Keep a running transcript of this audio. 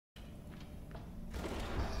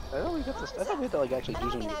I thought we got this. I thought we had to like actually And do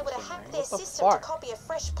I've something been with able this to thing, hack right? their What the system to fuck? copy a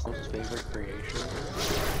fresh Most favorite creation.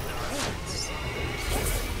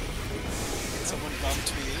 Someone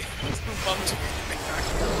bumped me. Someone bumped me.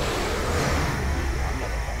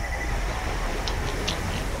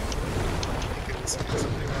 I could have seen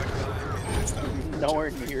somebody walk by me. That's not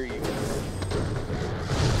Nowhere near you.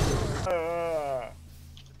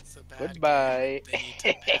 It's a bad Goodbye. game. They need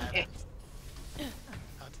to patent.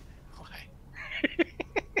 Why?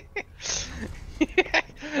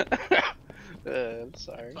 I'm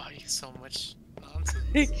sorry. Buy you so much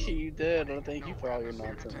nonsense. You did. Well, thank you for all your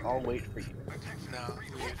nonsense. I'll wait for you. No,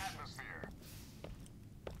 leave.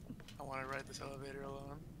 I want to ride this elevator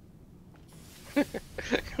alone.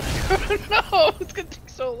 No, it's gonna take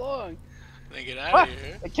so long. Then get out of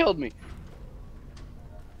here. It killed me.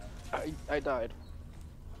 I died.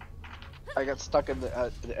 I got stuck at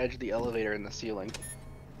the edge of the elevator in the ceiling.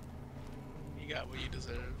 You got what you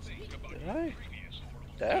deserved. Did I?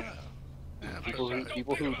 Death? Yeah,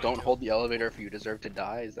 People who don't hold the elevator for you deserve to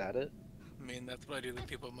die. Is that it? I mean, that's what I do to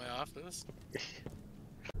people in my office.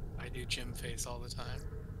 I do gym face all the time.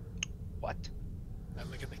 What? I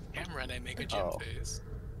look at the camera and I make a gym face.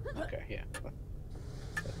 Okay, yeah.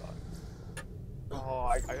 Oh,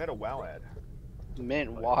 I got a WoW ad.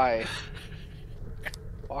 Man, why?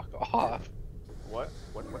 Fuck off. What?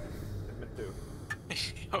 What did it do?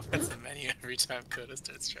 He opens the menu every time Coda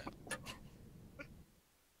starts trying.